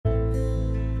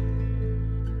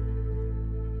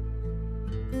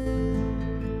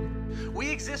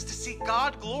exist to see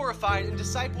God glorified and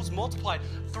disciples multiplied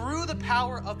through the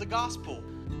power of the gospel.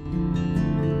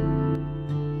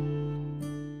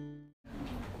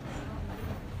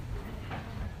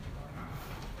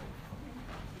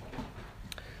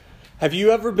 Have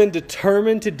you ever been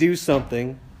determined to do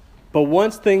something, but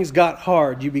once things got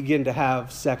hard, you begin to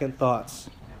have second thoughts?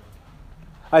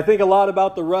 I think a lot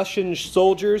about the Russian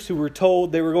soldiers who were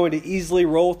told they were going to easily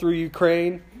roll through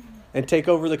Ukraine and take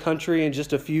over the country in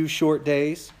just a few short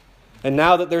days. And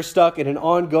now that they're stuck in an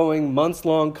ongoing,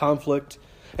 months-long conflict,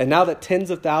 and now that tens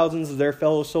of thousands of their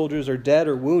fellow soldiers are dead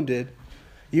or wounded,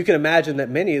 you can imagine that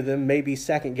many of them may be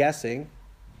second-guessing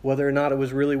whether or not it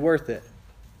was really worth it.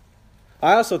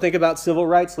 I also think about civil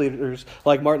rights leaders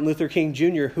like Martin Luther King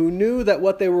Jr., who knew that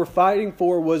what they were fighting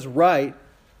for was right,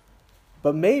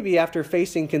 but maybe after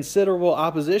facing considerable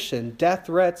opposition, death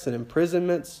threats and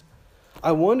imprisonments,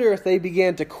 I wonder if they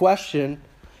began to question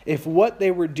if what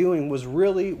they were doing was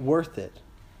really worth it.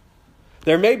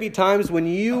 There may be times when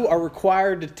you are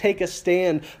required to take a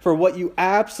stand for what you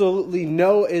absolutely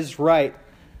know is right,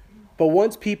 but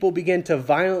once people begin to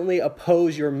violently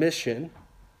oppose your mission,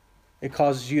 it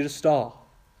causes you to stall,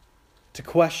 to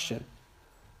question,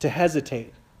 to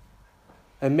hesitate,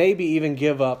 and maybe even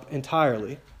give up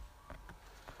entirely.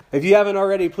 If you haven't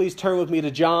already, please turn with me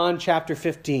to John chapter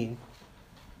 15.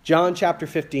 John chapter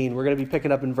 15, we're going to be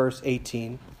picking up in verse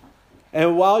 18.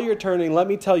 And while you're turning, let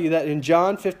me tell you that in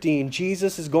John 15,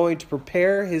 Jesus is going to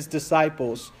prepare his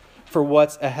disciples for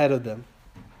what's ahead of them.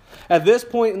 At this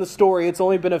point in the story, it's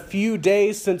only been a few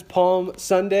days since Palm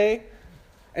Sunday,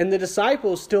 and the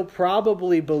disciples still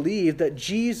probably believe that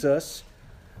Jesus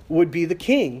would be the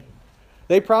king.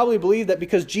 They probably believe that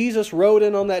because Jesus rode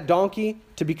in on that donkey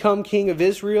to become king of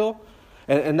Israel,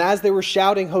 and as they were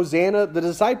shouting Hosanna, the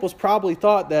disciples probably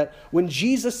thought that when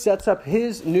Jesus sets up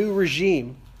his new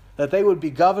regime, that they would be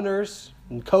governors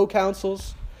and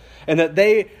co-councils, and that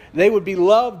they would be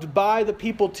loved by the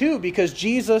people too, because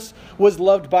Jesus was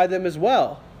loved by them as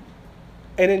well.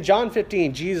 And in John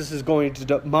 15, Jesus is going to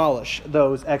demolish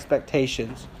those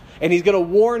expectations. And he's going to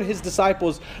warn his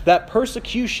disciples that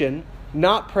persecution,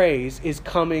 not praise, is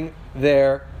coming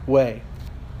their way.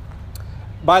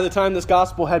 By the time this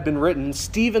gospel had been written,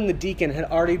 Stephen the deacon had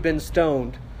already been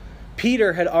stoned.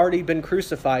 Peter had already been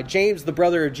crucified. James, the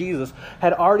brother of Jesus,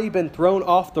 had already been thrown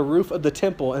off the roof of the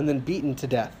temple and then beaten to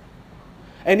death.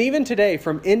 And even today,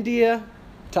 from India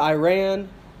to Iran,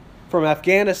 from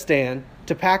Afghanistan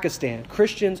to Pakistan,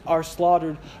 Christians are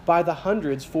slaughtered by the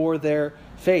hundreds for their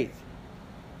faith.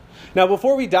 Now,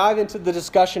 before we dive into the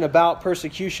discussion about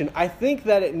persecution, I think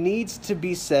that it needs to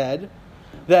be said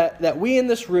that we in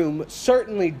this room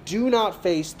certainly do not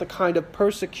face the kind of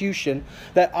persecution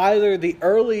that either the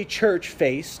early church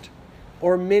faced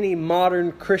or many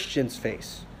modern Christians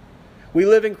face. We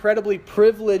live incredibly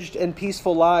privileged and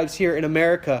peaceful lives here in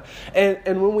America.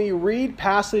 And when we read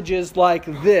passages like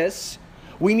this,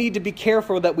 we need to be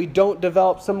careful that we don't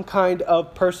develop some kind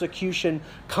of persecution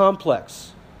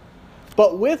complex.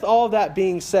 But with all that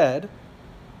being said,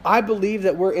 I believe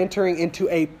that we're entering into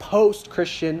a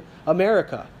post-Christian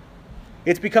America.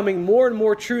 It's becoming more and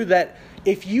more true that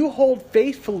if you hold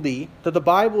faithfully that the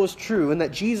Bible is true and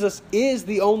that Jesus is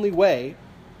the only way,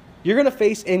 you're going to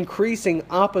face increasing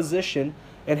opposition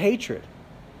and hatred.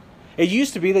 It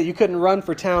used to be that you couldn't run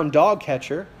for town dog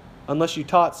catcher unless you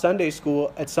taught Sunday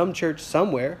school at some church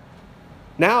somewhere.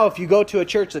 Now, if you go to a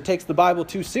church that takes the Bible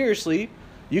too seriously,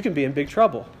 you can be in big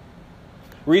trouble.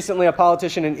 Recently, a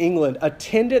politician in England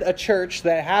attended a church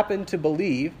that happened to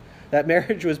believe that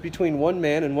marriage was between one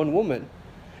man and one woman.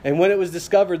 And when it was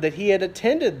discovered that he had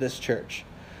attended this church,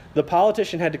 the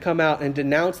politician had to come out and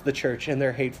denounce the church and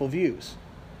their hateful views.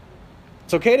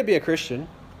 It's okay to be a Christian,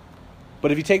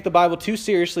 but if you take the Bible too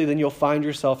seriously, then you'll find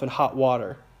yourself in hot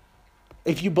water.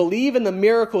 If you believe in the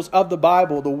miracles of the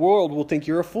Bible, the world will think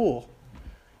you're a fool.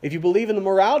 If you believe in the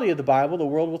morality of the Bible, the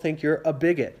world will think you're a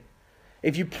bigot.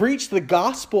 If you preach the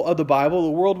gospel of the Bible, the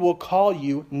world will call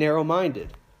you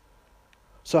narrow-minded.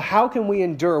 So how can we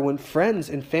endure when friends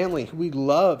and family who we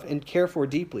love and care for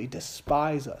deeply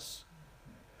despise us?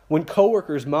 When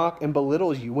coworkers mock and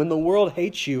belittle you, when the world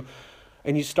hates you,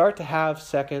 and you start to have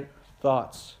second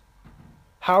thoughts?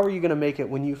 How are you going to make it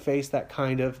when you face that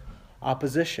kind of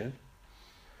opposition?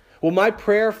 Well, my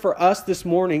prayer for us this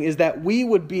morning is that we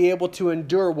would be able to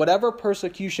endure whatever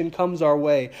persecution comes our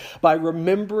way by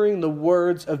remembering the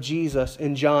words of Jesus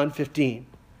in John 15.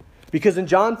 Because in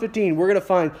John 15, we're going to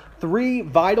find 3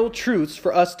 vital truths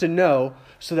for us to know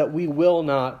so that we will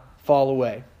not fall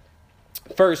away.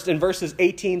 First, in verses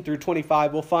 18 through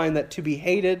 25, we'll find that to be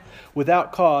hated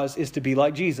without cause is to be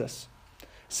like Jesus.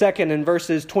 Second, in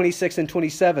verses 26 and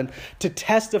 27, to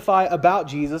testify about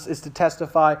Jesus is to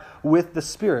testify with the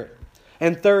Spirit.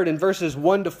 And third, in verses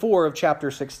 1 to 4 of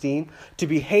chapter 16, to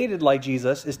be hated like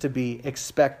Jesus is to be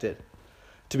expected.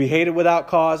 To be hated without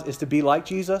cause is to be like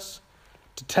Jesus.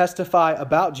 To testify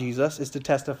about Jesus is to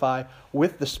testify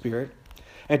with the Spirit.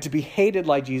 And to be hated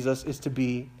like Jesus is to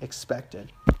be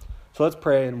expected. So let's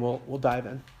pray and we'll dive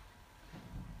in.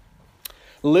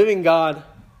 Living God,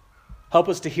 help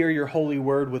us to hear your holy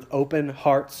word with open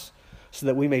hearts so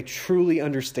that we may truly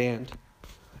understand.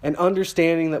 And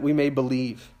understanding that we may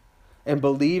believe. And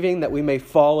believing that we may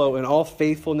follow in all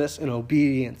faithfulness and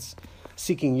obedience,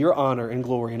 seeking your honor and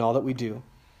glory in all that we do.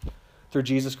 Through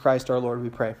Jesus Christ our Lord we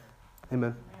pray.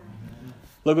 Amen.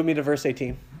 Look with me to verse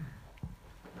 18.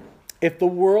 If the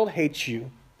world hates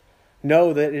you,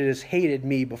 know that it has hated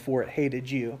me before it hated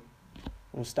you.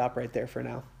 We'll stop right there for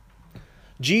now.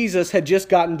 Jesus had just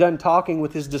gotten done talking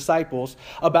with his disciples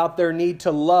about their need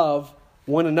to love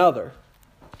one another,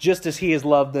 just as he has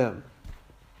loved them.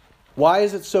 Why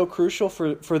is it so crucial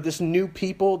for this new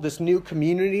people, this new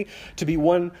community, to be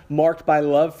one marked by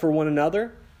love for one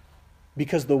another?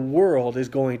 Because the world is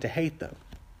going to hate them.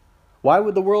 Why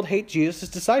would the world hate Jesus'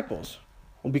 disciples?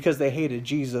 Well, because they hated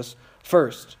Jesus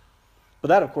first. But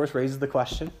that, of course, raises the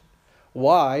question,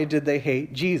 why did they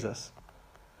hate Jesus?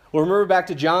 Well, remember back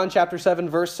to John chapter 7,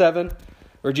 verse 7,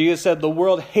 where Jesus said, the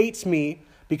world hates me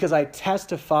because I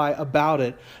testify about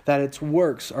it, that its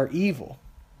works are evil.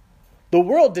 The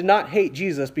world did not hate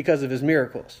Jesus because of his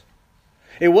miracles.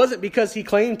 It wasn't because he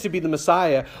claimed to be the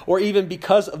Messiah or even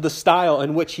because of the style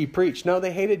in which he preached. No,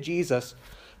 they hated Jesus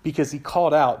because he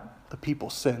called out the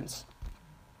people's sins.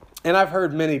 And I've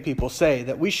heard many people say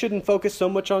that we shouldn't focus so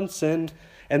much on sin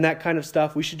and that kind of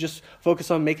stuff. We should just focus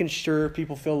on making sure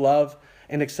people feel loved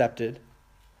and accepted.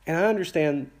 And I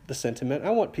understand the sentiment. I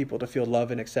want people to feel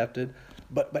loved and accepted.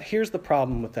 But here's the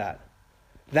problem with that.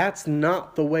 That's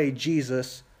not the way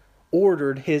Jesus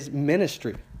ordered his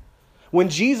ministry. When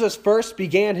Jesus first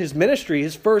began his ministry,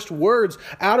 his first words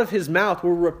out of his mouth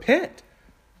were repent,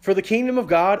 for the kingdom of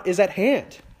God is at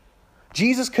hand.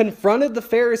 Jesus confronted the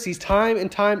Pharisees time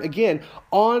and time again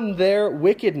on their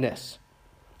wickedness.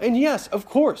 And yes, of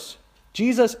course,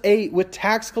 Jesus ate with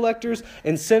tax collectors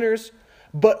and sinners,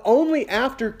 but only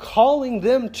after calling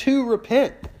them to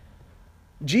repent.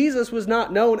 Jesus was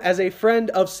not known as a friend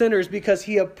of sinners because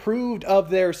he approved of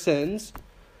their sins,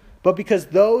 but because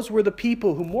those were the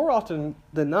people who more often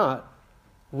than not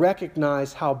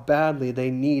recognized how badly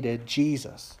they needed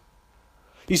Jesus.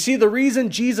 You see, the reason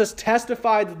Jesus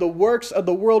testified that the works of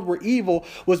the world were evil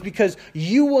was because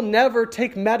you will never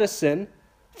take medicine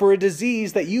for a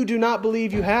disease that you do not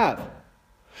believe you have.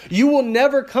 You will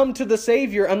never come to the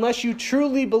Savior unless you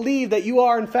truly believe that you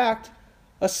are, in fact,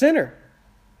 a sinner.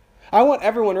 I want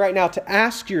everyone right now to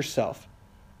ask yourself,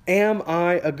 am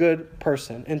I a good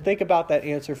person? And think about that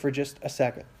answer for just a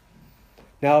second.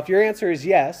 Now, if your answer is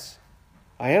yes,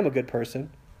 I am a good person,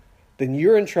 then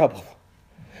you're in trouble.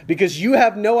 Because you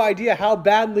have no idea how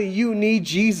badly you need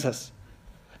Jesus.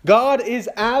 God is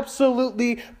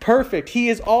absolutely perfect. He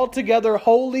is altogether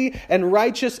holy and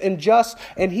righteous and just,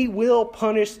 and he will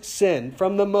punish sin,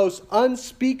 from the most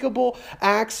unspeakable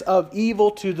acts of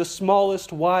evil to the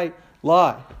smallest white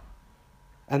lie.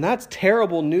 And that's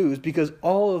terrible news because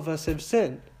all of us have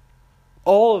sinned.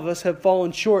 All of us have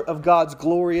fallen short of God's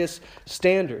glorious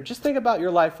standard. Just think about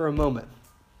your life for a moment.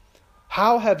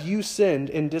 How have you sinned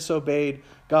and disobeyed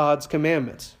God's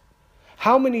commandments?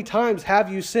 How many times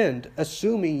have you sinned,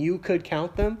 assuming you could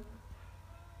count them?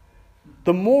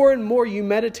 The more and more you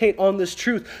meditate on this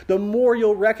truth, the more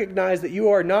you'll recognize that you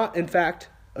are not, in fact,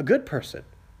 a good person,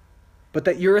 but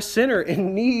that you're a sinner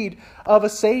in need of a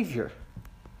Savior.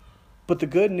 But the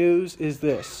good news is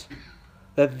this,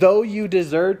 that though you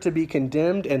deserve to be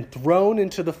condemned and thrown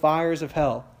into the fires of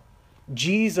hell,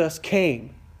 Jesus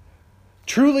came.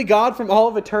 Truly God from all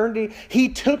of eternity, he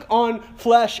took on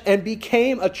flesh and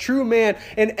became a true man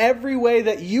in every way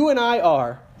that you and I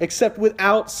are, except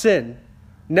without sin.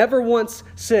 Never once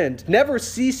sinned, never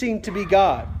ceasing to be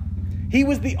God. He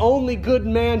was the only good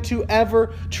man to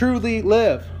ever truly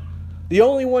live. The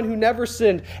only one who never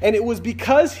sinned. And it was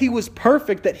because he was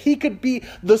perfect that he could be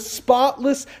the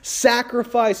spotless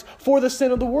sacrifice for the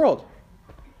sin of the world.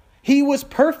 He was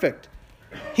perfect.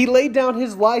 He laid down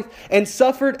his life and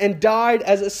suffered and died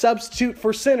as a substitute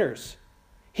for sinners.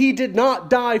 He did not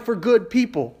die for good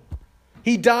people.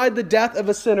 He died the death of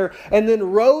a sinner and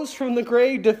then rose from the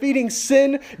grave, defeating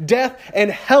sin, death, and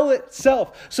hell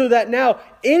itself, so that now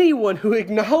anyone who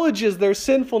acknowledges their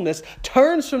sinfulness,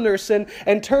 turns from their sin,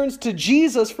 and turns to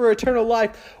Jesus for eternal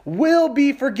life will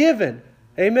be forgiven.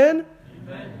 Amen?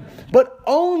 Amen. but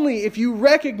only if you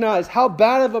recognize how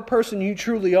bad of a person you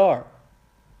truly are.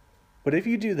 But if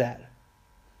you do that,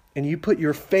 and you put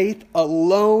your faith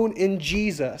alone in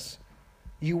Jesus,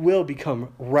 you will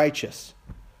become righteous.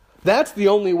 That's the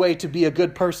only way to be a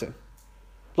good person.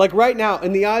 Like right now,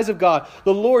 in the eyes of God,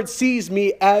 the Lord sees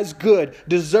me as good,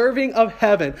 deserving of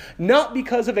heaven, not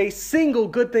because of a single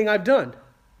good thing I've done,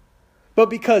 but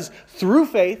because through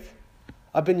faith,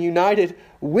 I've been united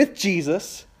with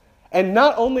Jesus, and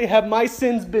not only have my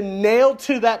sins been nailed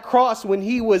to that cross when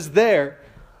he was there,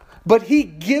 but he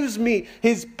gives me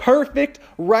his perfect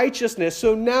righteousness.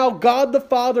 So now God the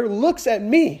Father looks at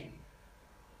me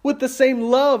with the same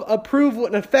love, approval,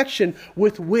 and affection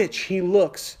with which he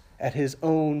looks at his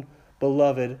own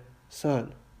beloved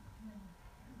Son.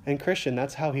 And Christian,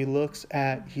 that's how he looks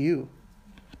at you.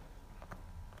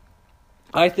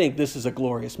 I think this is a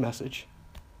glorious message.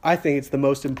 I think it's the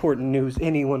most important news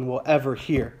anyone will ever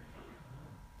hear.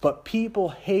 But people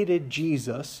hated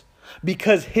Jesus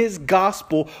because his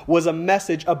gospel was a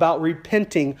message about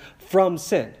repenting from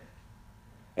sin.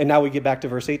 And now we get back to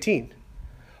verse 18.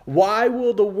 Why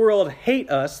will the world hate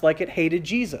us like it hated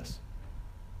Jesus?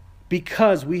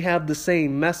 Because we have the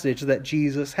same message that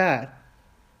Jesus had.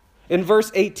 In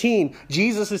verse 18,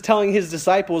 Jesus is telling his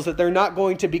disciples that they're not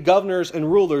going to be governors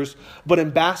and rulers, but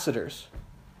ambassadors.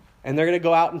 And they're going to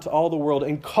go out into all the world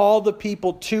and call the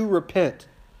people to repent.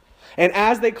 And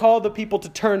as they call the people to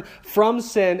turn from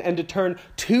sin and to turn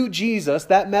to Jesus,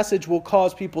 that message will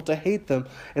cause people to hate them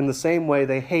in the same way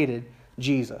they hated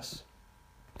Jesus.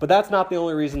 But that's not the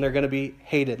only reason they're going to be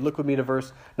hated. Look with me to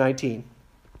verse 19.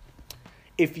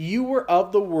 If you were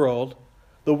of the world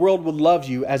would love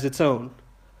you as its own.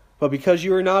 But because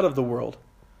you are not of the world,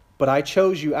 but I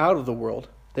chose you out of the world,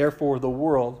 therefore the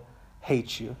world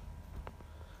hates you.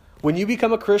 When you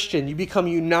become a Christian, you become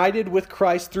united with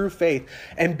Christ through faith.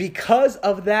 And because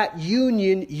of that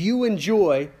union you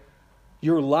enjoy,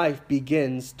 your life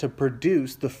begins to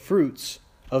produce the fruits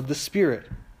of the Spirit.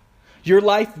 Your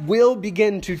life will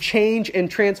begin to change and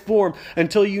transform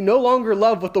until you no longer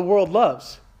love what the world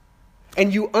loves.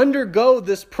 And you undergo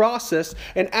this process,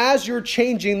 and as you're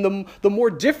changing, the more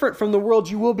different from the world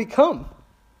you will become.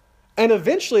 And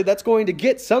eventually that's going to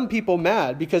get some people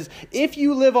mad, because if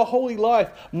you live a holy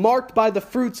life marked by the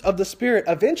fruits of the Spirit,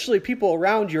 eventually people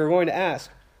around you are going to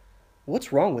ask,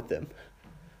 what's wrong with them?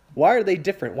 Why are they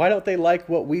different? Why don't they like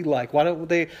what we like? Why don't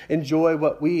they enjoy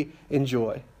what we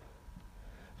enjoy?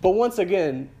 But once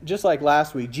again, just like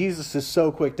last week, Jesus is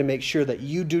so quick to make sure that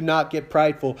you do not get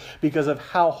prideful because of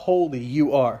how holy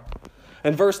you are.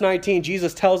 In verse 19,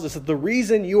 Jesus tells us that the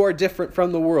reason you are different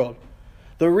from the world,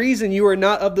 the reason you are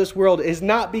not of this world, is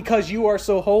not because you are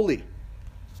so holy.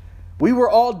 We were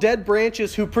all dead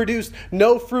branches who produced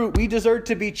no fruit. We deserved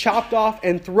to be chopped off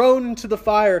and thrown into the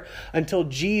fire until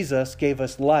Jesus gave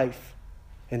us life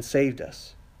and saved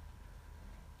us.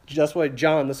 Just what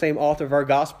John, the same author of our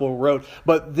gospel, wrote.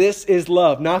 But this is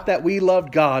love, not that we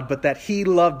loved God, but that he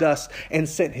loved us and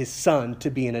sent his Son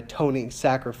to be an atoning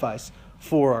sacrifice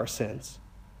for our sins.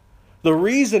 The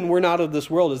reason we're not of this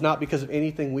world is not because of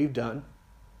anything we've done,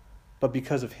 but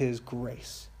because of his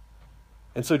grace.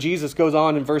 And so Jesus goes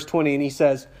on in verse 20 and he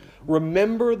says,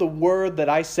 remember the word that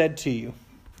I said to you.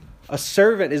 A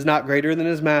servant is not greater than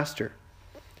his master.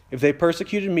 If they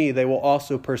persecuted me, they will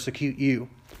also persecute you.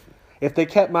 If they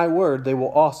kept my word, they will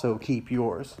also keep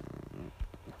yours.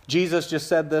 Jesus just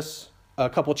said this a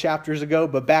couple chapters ago,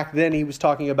 but back then he was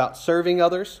talking about serving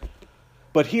others.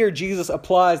 But here Jesus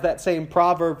applies that same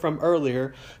proverb from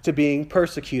earlier to being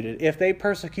persecuted. If they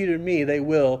persecuted me, they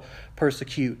will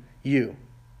persecute you.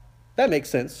 That makes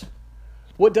sense.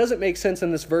 What doesn't make sense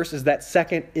in this verse is that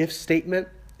second if statement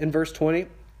in verse 20.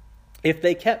 If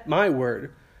they kept my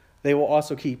word, they will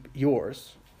also keep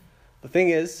yours. The thing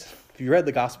is, if you read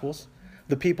the Gospels,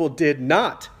 the people did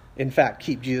not, in fact,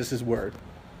 keep Jesus' word.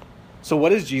 So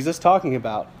what is Jesus talking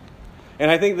about?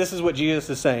 And I think this is what Jesus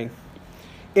is saying.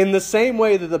 In the same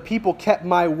way that the people kept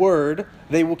my word,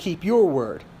 they will keep your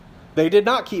word. They did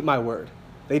not keep my word.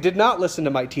 They did not listen to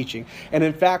my teaching. And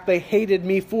in fact, they hated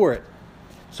me for it.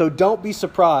 So don't be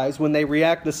surprised when they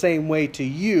react the same way to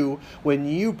you when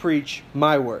you preach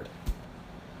my word.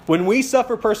 When we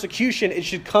suffer persecution, it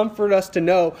should comfort us to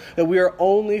know that we are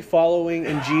only following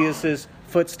in Jesus'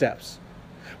 footsteps.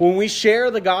 When we share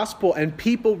the gospel and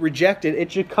people reject it,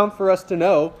 it should comfort us to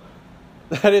know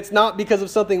that it's not because of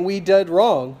something we did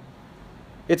wrong.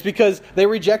 It's because they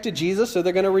rejected Jesus, so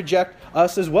they're going to reject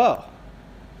us as well.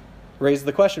 Raise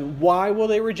the question, why will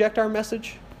they reject our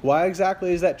message? Why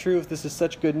exactly is that true if this is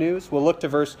such good news? We'll look to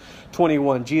verse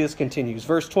 21. Jesus continues,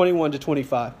 verse 21 to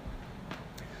 25.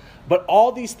 But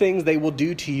all these things they will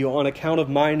do to you on account of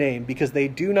my name, because they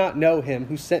do not know him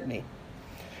who sent me.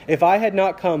 If I had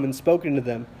not come and spoken to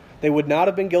them, they would not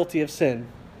have been guilty of sin.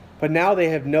 But now they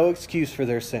have no excuse for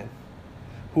their sin.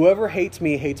 Whoever hates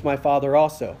me hates my Father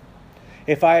also.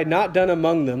 If I had not done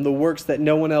among them the works that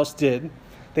no one else did,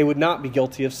 they would not be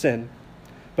guilty of sin.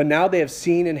 But now they have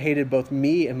seen and hated both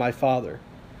me and my Father.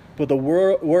 But the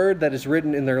word that is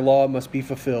written in their law must be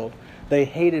fulfilled. They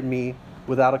hated me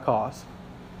without a cause.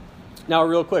 Now,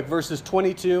 real quick, verses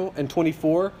 22 and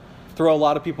 24 throw a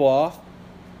lot of people off,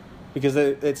 because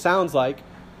it sounds like,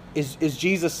 is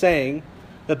Jesus saying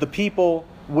that the people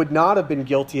would not have been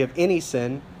guilty of any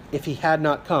sin if he had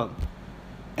not come?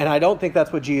 And I don't think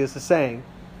that's what Jesus is saying.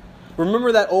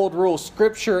 Remember that old rule,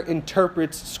 Scripture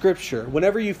interprets Scripture.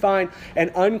 Whenever you find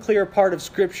an unclear part of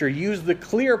Scripture, use the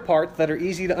clear parts that are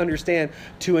easy to understand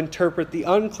to interpret the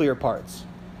unclear parts.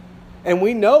 And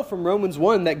we know from Romans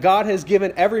 1 that God has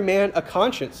given every man a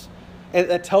conscience, and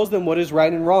that tells them what is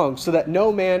right and wrong, so that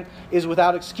no man is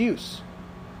without excuse.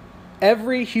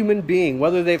 Every human being,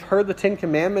 whether they've heard the Ten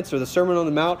Commandments or the Sermon on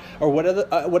the Mount or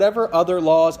whatever other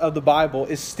laws of the Bible,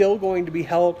 is still going to be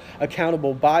held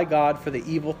accountable by God for the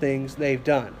evil things they've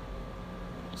done.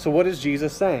 So what is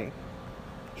Jesus saying?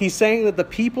 He's saying that the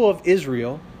people of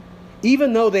Israel,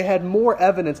 even though they had more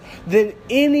evidence than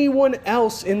anyone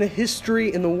else in the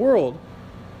history in the world,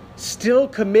 still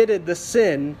committed the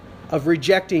sin of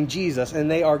rejecting Jesus, and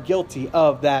they are guilty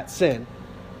of that sin.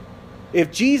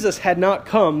 If Jesus had not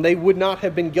come, they would not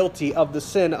have been guilty of the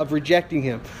sin of rejecting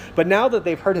him. But now that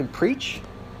they've heard him preach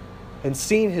and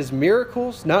seen his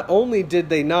miracles, not only did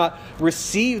they not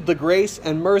receive the grace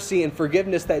and mercy and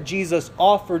forgiveness that Jesus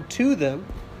offered to them,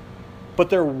 but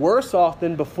they're worse off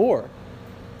than before,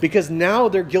 because now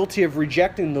they're guilty of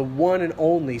rejecting the one and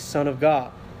only Son of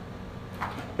God.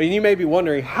 But you may be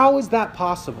wondering, how is that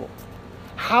possible?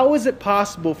 How is it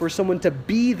possible for someone to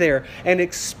be there and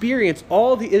experience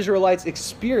all the Israelites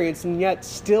experienced and yet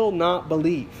still not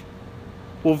believe?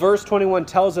 Well, verse 21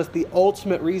 tells us the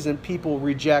ultimate reason people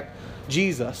reject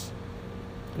Jesus.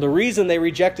 The reason they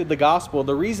rejected the gospel,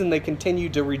 the reason they continue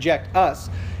to reject us,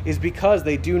 is because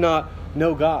they do not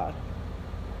know God.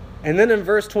 And then in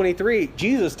verse 23,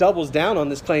 Jesus doubles down on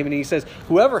this claim and he says,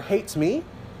 whoever hates me,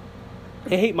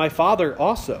 they hate my Father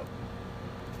also.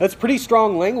 That's pretty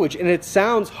strong language, and it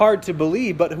sounds hard to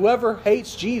believe, but whoever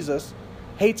hates Jesus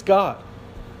hates God.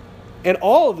 And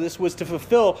all of this was to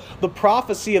fulfill the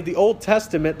prophecy of the Old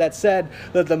Testament that said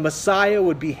that the Messiah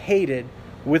would be hated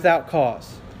without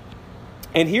cause.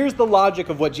 And here's the logic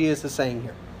of what Jesus is saying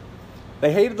here.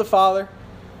 They hated the Father,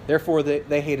 therefore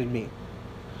they hated me.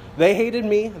 They hated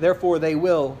me, therefore they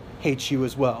will hate you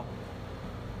as well.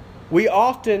 We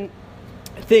often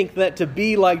think that to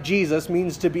be like Jesus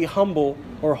means to be humble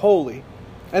or holy.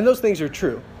 And those things are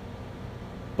true.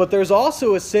 But there's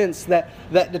also a sense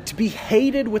that to be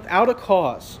hated without a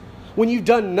cause, when you've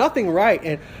done nothing right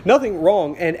and nothing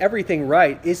wrong and everything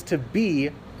right, is to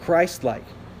be Christ-like.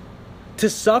 To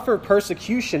suffer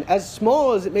persecution, as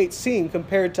small as it may seem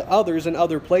compared to others in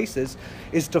other places,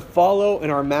 is to follow in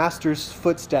our Master's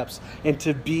footsteps and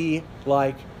to be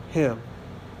like him.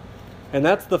 And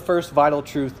that's the first vital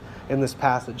truth in this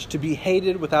passage. To be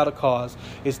hated without a cause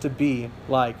is to be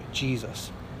like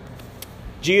Jesus.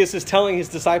 Jesus is telling his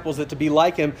disciples that to be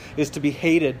like him is to be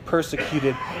hated,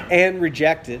 persecuted, and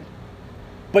rejected.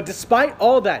 But despite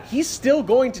all that, he's still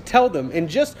going to tell them in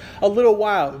just a little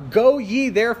while, go ye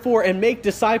therefore and make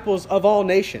disciples of all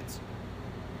nations.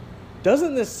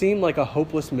 Doesn't this seem like a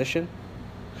hopeless mission?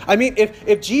 I mean,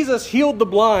 if Jesus healed the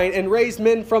blind and raised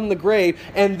men from the grave,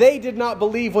 and they did not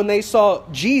believe when they saw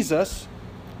Jesus,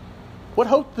 what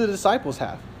hope do the disciples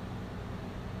have?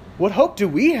 What hope do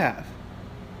we have?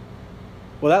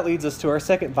 Well, that leads us to our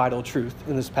second vital truth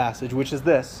in this passage, which is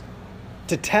this.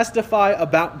 To testify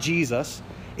about Jesus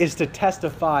is to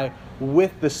testify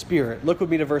with the Spirit. Look with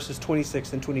me to verses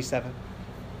 26 and 27.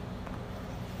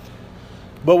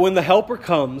 But when the Helper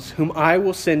comes, whom I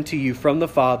will send to you from the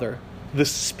Father, the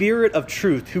Spirit of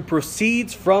truth, who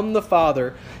proceeds from the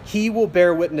Father, he will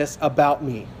bear witness about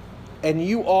me. And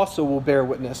you also will bear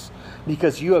witness,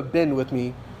 because you have been with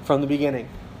me from the beginning.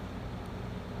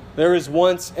 There was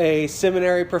once a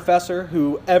seminary professor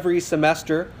who every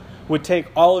semester would take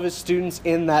all of his students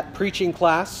in that preaching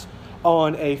class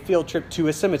on a field trip to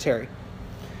a cemetery.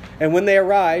 And when they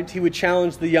arrived, he would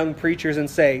challenge the young preachers and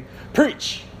say,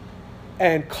 "Preach!"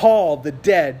 and call the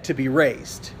dead to be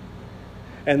raised.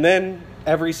 And then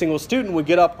every single student would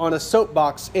get up on a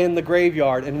soapbox in the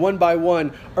graveyard and one by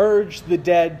one urge the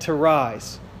dead to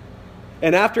rise.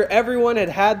 And after everyone had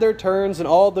had their turns and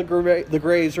all the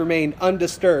graves remained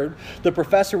undisturbed, the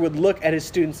professor would look at his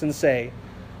students and say,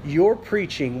 "Your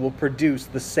preaching will produce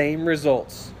the same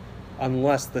results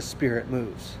unless the Spirit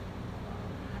moves."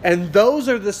 And those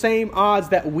are the same odds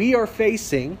that we are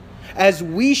facing as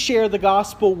we share the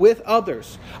gospel with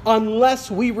others, unless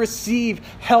we receive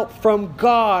help from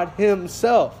God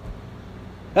Himself.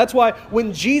 That's why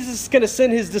when Jesus is going to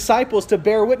send His disciples to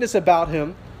bear witness about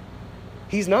Him,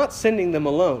 He's not sending them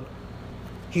alone.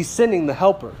 He's sending the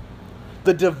Helper,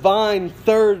 the divine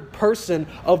third person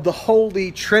of the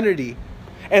Holy Trinity.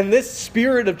 And this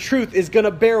Spirit of truth is going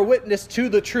to bear witness to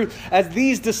the truth as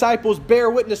these disciples bear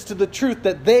witness to the truth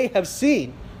that they have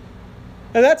seen.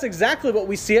 And that's exactly what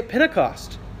we see at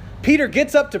Pentecost. Peter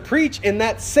gets up to preach in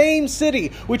that same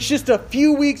city, which just a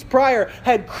few weeks prior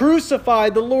had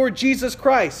crucified the Lord Jesus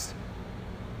Christ.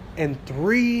 And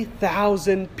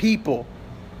 3,000 people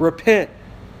repent,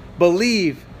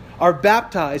 believe, are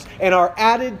baptized, and are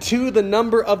added to the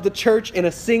number of the church in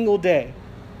a single day.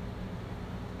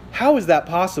 How is that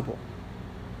possible?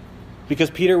 Because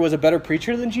Peter was a better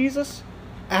preacher than Jesus?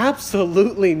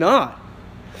 Absolutely not.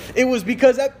 It was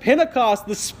because at Pentecost,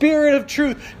 the Spirit of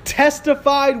truth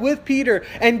testified with Peter.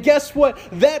 And guess what?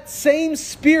 That same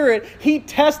Spirit, He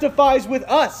testifies with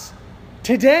us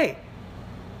today.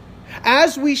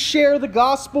 As we share the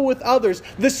gospel with others,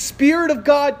 the Spirit of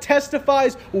God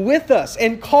testifies with us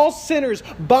and calls sinners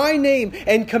by name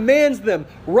and commands them,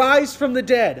 rise from the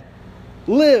dead,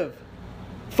 live,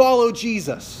 follow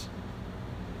Jesus.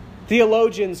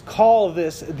 Theologians call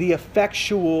this the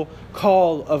effectual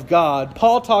call of God.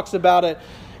 Paul talks about it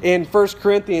in 1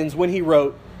 Corinthians when he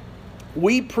wrote,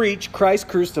 "We preach Christ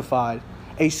crucified,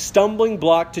 a stumbling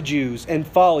block to Jews and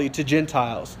folly to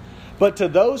Gentiles. But to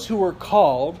those who are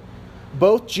called,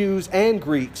 both Jews and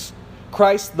Greeks,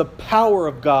 Christ the power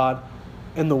of God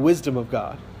and the wisdom of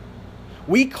God."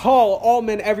 We call all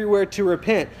men everywhere to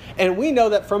repent, and we know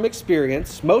that from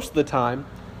experience, most of the time,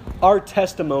 our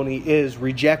testimony is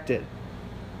rejected.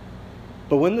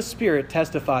 But when the Spirit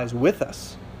testifies with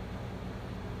us,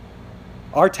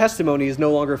 our testimony is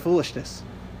no longer foolishness.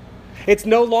 It's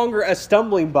no longer a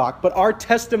stumbling block, but our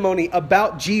testimony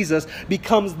about Jesus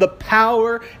becomes the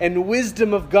power and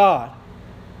wisdom of God.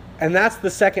 And that's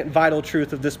the second vital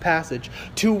truth of this passage.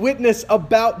 To witness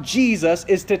about Jesus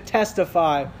is to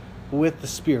testify with the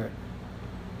Spirit.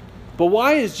 But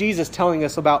why is Jesus telling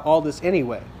us about all this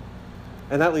anyway?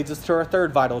 And that leads us to our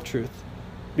third vital truth.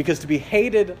 Because to be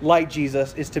hated like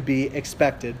Jesus is to be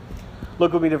expected.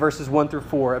 Look with me to verses 1 through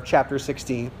 4 of chapter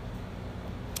 16.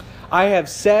 "I have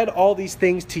said all these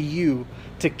things to you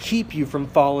to keep you from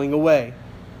falling away.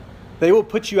 They will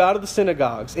put you out of the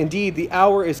synagogues. Indeed, the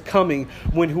hour is coming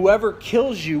when whoever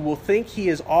kills you will think he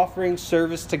is offering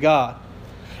service to God.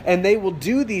 And they will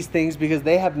do these things because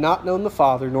they have not known the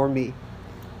Father nor me.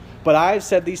 But I have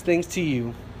said these things to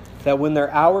you, that when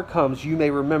their hour comes, you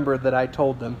may remember that I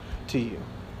told them to you."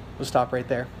 We'll stop right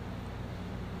there.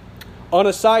 On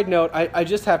a side note, I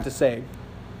just have to say,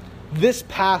 this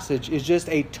passage is just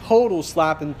a total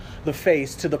slap in the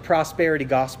face to the prosperity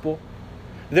gospel.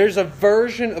 There's a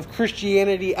version of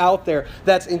Christianity out there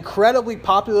that's incredibly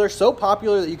popular, so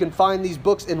popular that you can find these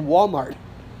books in Walmart.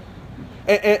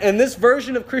 And this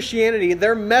version of Christianity,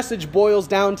 their message boils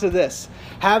down to this: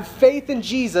 have faith in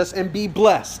Jesus and be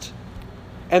blessed.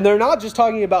 And they're not just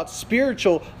talking about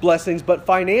spiritual blessings, but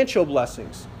financial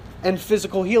blessings and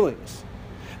physical healings.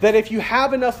 That if you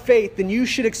have enough faith, then you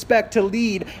should expect to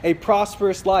lead a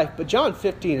prosperous life. But John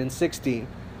 15 and 16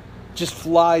 just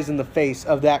flies in the face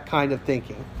of that kind of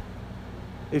thinking.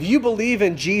 If you believe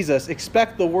in Jesus,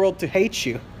 expect the world to hate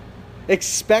you.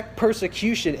 Expect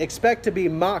persecution. Expect to be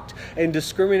mocked and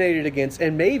discriminated against,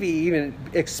 and maybe even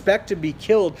expect to be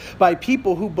killed by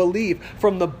people who believe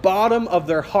from the bottom of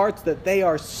their hearts that they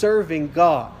are serving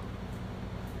God.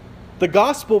 The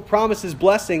gospel promises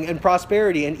blessing and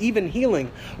prosperity and even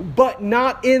healing, but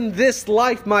not in this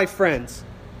life, my friends.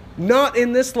 Not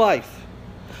in this life.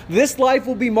 This life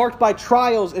will be marked by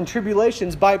trials and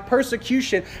tribulations, by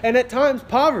persecution, and at times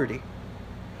poverty.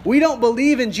 We don't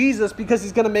believe in Jesus because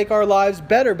He's going to make our lives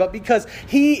better, but because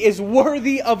He is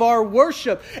worthy of our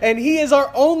worship, and He is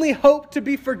our only hope to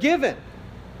be forgiven.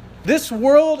 This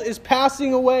world is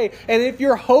passing away, and if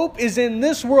your hope is in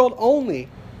this world only,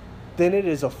 then it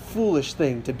is a foolish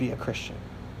thing to be a Christian.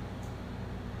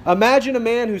 Imagine a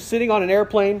man who's sitting on an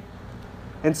airplane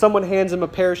and someone hands him a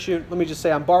parachute. Let me just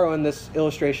say, I'm borrowing this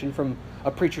illustration from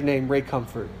a preacher named Ray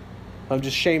Comfort.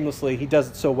 Just shamelessly, he does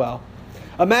it so well.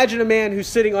 Imagine a man who's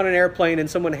sitting on an airplane and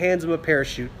someone hands him a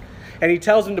parachute, and he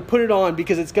tells him to put it on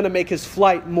because it's going to make his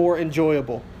flight more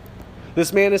enjoyable.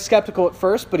 This man is skeptical at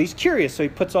first, but he's curious, so he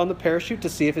puts on the parachute to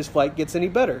see if his flight gets any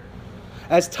better.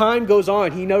 As time goes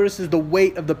on, he notices the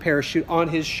weight of the parachute on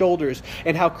his shoulders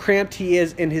and how cramped he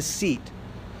is in his seat.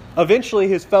 Eventually,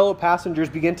 his fellow passengers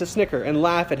begin to snicker and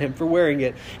laugh at him for wearing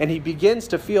it, and he begins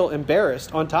to feel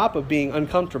embarrassed on top of being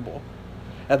uncomfortable.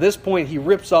 At this point, he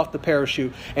rips off the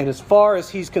parachute, and as far as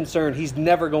he's concerned, he's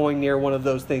never going near one of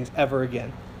those things ever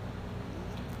again.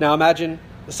 Now imagine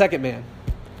the second man.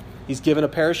 He's given a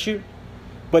parachute,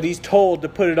 but he's told to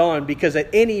put it on because at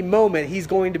any moment he's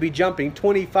going to be jumping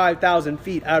 25,000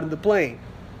 feet out of the plane.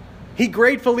 He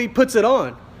gratefully puts it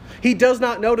on. He does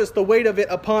not notice the weight of it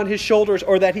upon his shoulders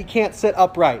or that he can't sit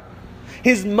upright.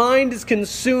 His mind is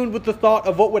consumed with the thought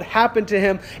of what would happen to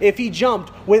him if he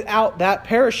jumped without that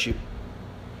parachute.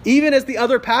 Even as the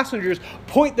other passengers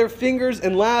point their fingers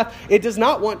and laugh, it does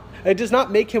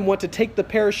not make him want to take the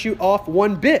parachute off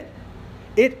one bit.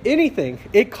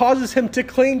 It causes him to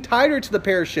cling tighter to the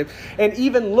parachute and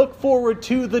even look forward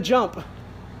to the jump.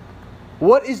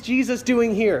 What is Jesus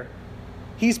doing here?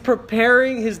 He's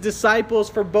preparing his disciples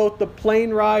for both the plane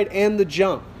ride and the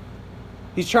jump.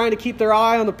 He's trying to keep their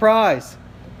eye on the prize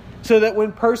so that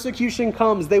when persecution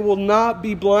comes, they will not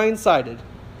be blindsided.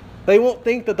 They won't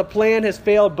think that the plan has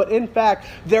failed, but in fact,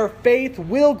 their faith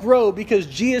will grow because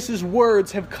Jesus'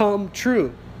 words have come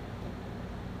true.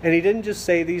 And he didn't just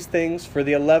say these things for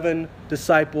the 11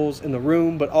 disciples in the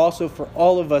room, but also for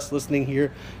all of us listening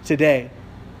here today,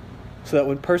 so that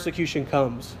when persecution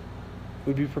comes,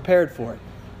 we'd be prepared for it.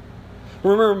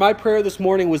 Remember, my prayer this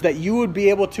morning was that you would be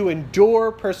able to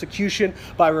endure persecution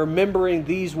by remembering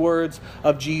these words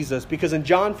of Jesus. Because in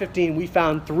John 15, we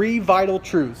found 3 vital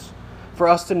truths for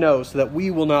us to know so that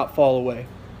we will not fall away.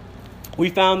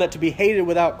 We found that to be hated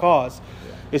without cause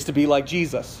is to be like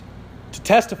Jesus. To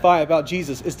testify about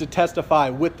Jesus is to testify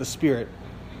with the Spirit.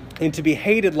 And to be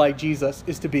hated like Jesus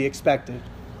is to be expected.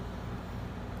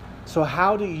 So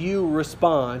how do you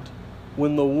respond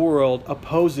when the world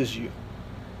opposes you?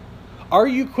 Are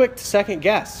you quick to second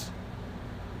guess?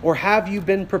 Or have you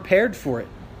been prepared for it?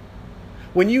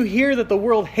 When you hear that the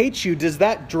world hates you, does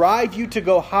that drive you to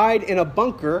go hide in a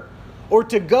bunker or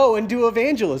to go and do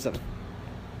evangelism?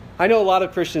 I know a lot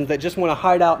of Christians that just want to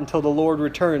hide out until the Lord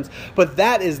returns, but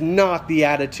that is not the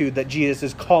attitude that Jesus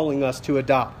is calling us to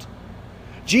adopt.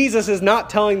 Jesus is not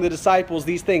telling the disciples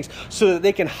these things so that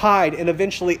they can hide and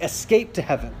eventually escape to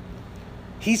heaven.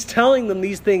 He's telling them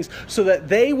these things so that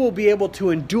they will be able to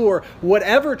endure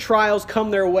whatever trials come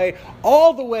their way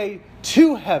all the way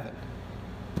to heaven.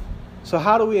 So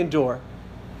how do we endure?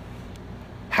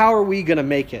 How are we going to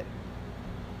make it?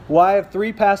 Well, I have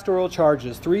 3 pastoral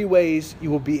charges, 3 ways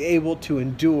you will be able to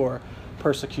endure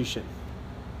persecution.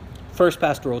 First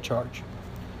pastoral charge.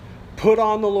 Put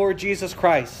on the Lord Jesus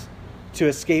Christ to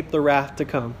escape the wrath to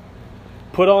come.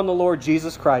 Put on the Lord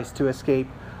Jesus Christ to escape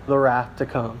the wrath to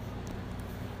come.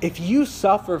 If you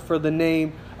suffer for the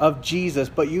name of Jesus,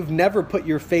 but you've never put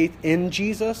your faith in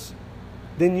Jesus,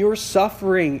 then your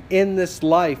suffering in this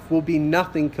life will be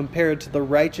nothing compared to the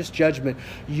righteous judgment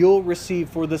you'll receive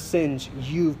for the sins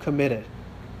you've committed.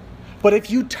 But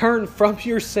if you turn from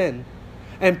your sin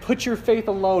and put your faith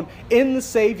alone in the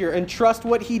Savior and trust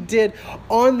what He did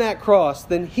on that cross,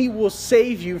 then He will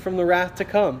save you from the wrath to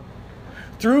come.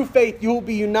 Through faith, you will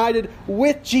be united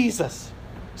with Jesus,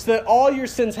 so that all your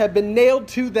sins have been nailed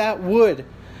to that wood,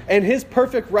 and His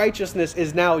perfect righteousness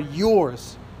is now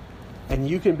yours. And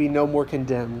you can be no more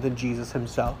condemned than Jesus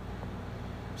Himself.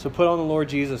 So put on the Lord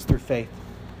Jesus through faith.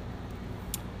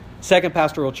 Second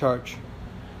pastoral charge.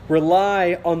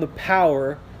 Rely on the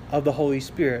power of the Holy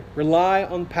Spirit. Rely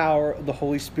on the power of the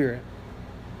Holy Spirit.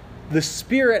 The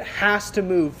Spirit has to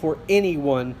move for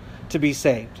anyone to be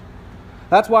saved.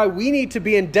 That's why we need to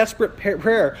be in desperate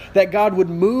prayer that God would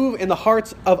move in the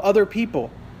hearts of other people.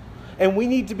 And we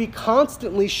need to be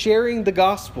constantly sharing the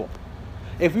gospel.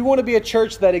 If we want to be a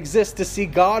church that exists to see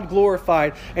God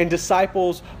glorified and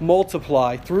disciples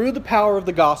multiply through the power of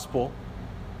the gospel,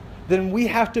 then we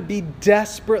have to be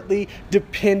desperately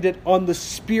dependent on the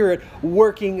Spirit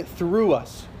working through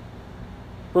us.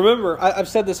 Remember, I've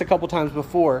said this a couple times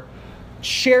before,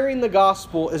 sharing the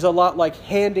gospel is a lot like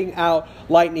handing out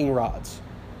lightning rods.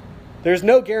 There's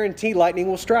no guarantee lightning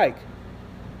will strike,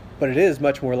 but it is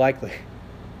much more likely.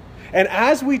 And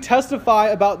as we testify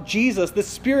about Jesus, the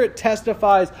Spirit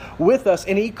testifies with us,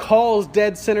 and He calls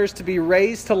dead sinners to be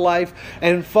raised to life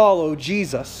and follow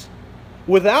Jesus.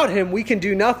 Without Him, we can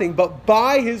do nothing, but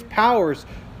by His powers,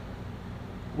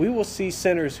 we will see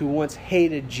sinners who once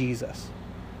hated Jesus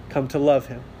come to love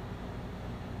Him.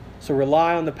 So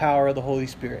rely on the power of the Holy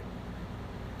Spirit.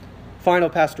 Final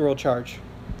pastoral charge.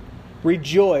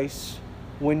 Rejoice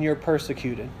when you're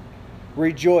persecuted.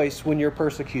 rejoice when you're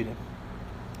persecuted.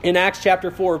 In Acts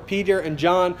chapter 4, Peter and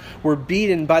John were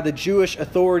beaten by the Jewish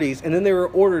authorities, and then they were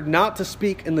ordered not to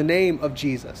speak in the name of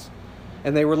Jesus,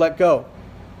 and they were let go.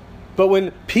 But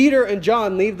when Peter and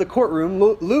John leave the courtroom,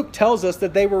 Luke tells us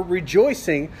that they were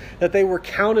rejoicing that they were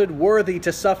counted worthy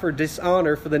to suffer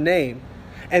dishonor for the name.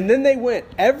 And then they went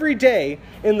every day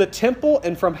in the temple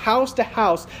and from house to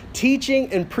house,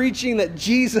 teaching and preaching that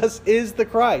Jesus is the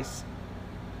Christ.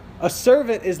 A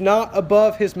servant is not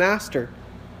above his master.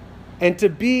 And to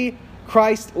be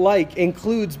Christ-like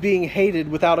includes being hated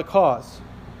without a cause.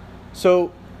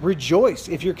 So rejoice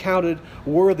if you're counted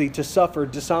worthy to suffer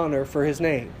dishonor for his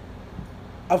name.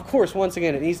 Of course, once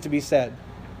again, it needs to be said,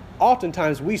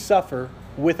 oftentimes we suffer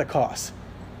with a cause.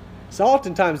 So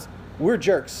oftentimes we're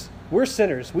jerks. We're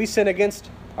sinners. We sin against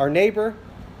our neighbor,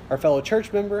 our fellow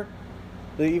church member,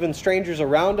 even strangers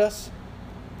around us.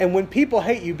 And when people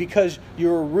hate you because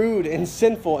you're rude and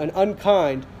sinful and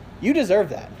unkind, you deserve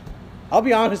that. I'll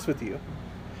be honest with you.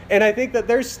 And I think that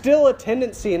there's still a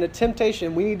tendency and a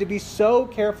temptation. We need to be so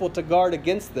careful to guard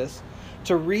against this,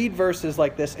 to read verses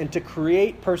like this and to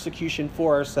create persecution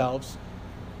for ourselves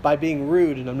by being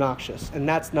rude and obnoxious. And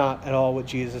that's not at all what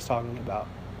Jesus is talking about.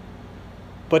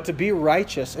 But to be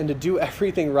righteous and to do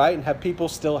everything right and have people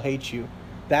still hate you,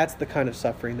 that's the kind of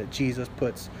suffering that Jesus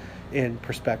puts in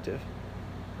perspective.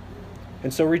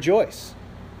 And so rejoice.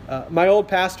 My old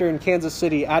pastor in Kansas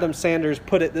City, Adam Sanders,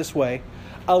 put it this way: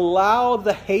 allow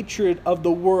the hatred of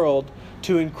the world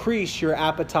to increase your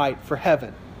appetite for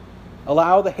heaven.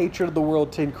 Allow the hatred of the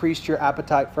world to increase your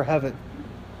appetite for heaven.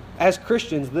 As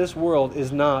Christians, this world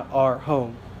is not our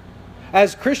home.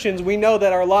 As Christians, we know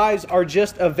that our lives are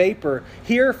just a vapor,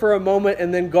 here for a moment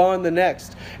and then gone the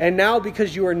next. And now,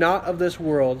 because you are not of this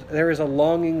world, there is a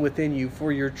longing within you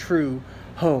for your true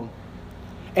home.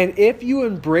 And if you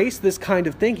embrace this kind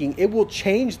of thinking, it will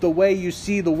change the way you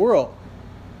see the world.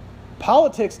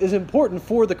 Politics is important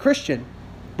for the Christian,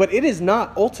 but it is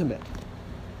not ultimate.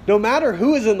 No matter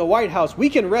who is in the White House, we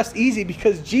can rest easy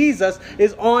because Jesus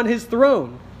is on his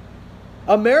throne.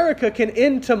 America can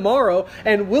end tomorrow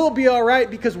and we'll be all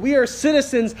right because we are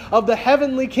citizens of the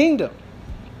heavenly kingdom.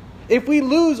 If we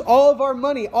lose all of our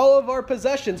money, all of our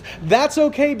possessions, that's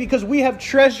okay because we have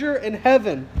treasure in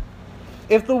heaven.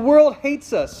 If the world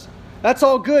hates us, that's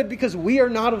all good because we are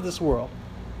not of this world.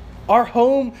 Our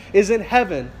home is in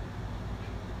heaven.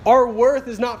 Our worth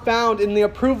is not found in the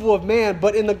approval of man,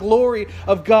 but in the glory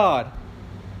of God.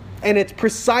 And it's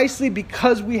precisely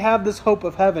because we have this hope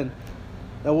of heaven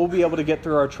that we'll be able to get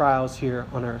through our trials here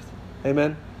on earth.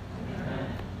 Amen? Amen.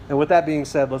 And with that being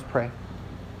said, let's pray.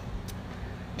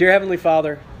 Dear Heavenly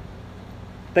Father,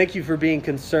 thank you for being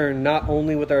concerned not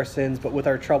only with our sins, but with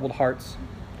our troubled hearts.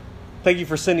 Thank you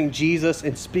for sending Jesus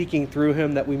and speaking through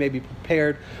him that we may be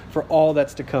prepared for all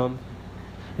that's to come.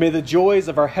 May the joys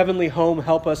of our heavenly home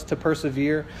help us to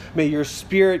persevere. May your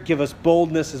Spirit give us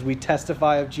boldness as we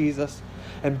testify of Jesus.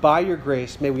 And by your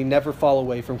grace, may we never fall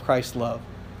away from Christ's love.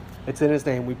 It's in his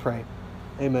name we pray.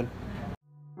 Amen.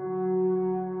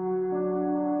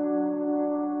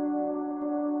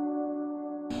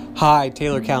 Hi,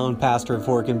 Taylor Callan, pastor of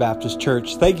Horicon Baptist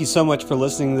Church. Thank you so much for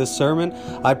listening to this sermon.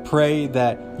 I pray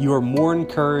that you are more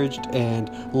encouraged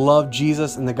and love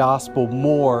Jesus and the gospel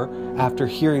more after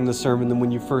hearing the sermon than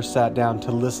when you first sat down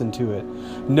to listen to it.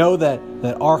 Know that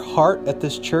our heart at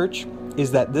this church is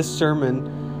that this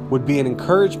sermon would be an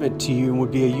encouragement to you and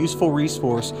would be a useful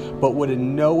resource, but would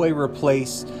in no way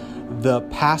replace the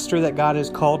pastor that God has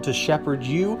called to shepherd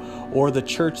you or the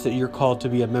church that you're called to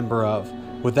be a member of.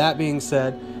 With that being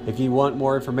said, if you want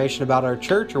more information about our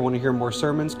church or want to hear more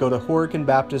sermons, go to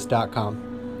horiconbaptist.com.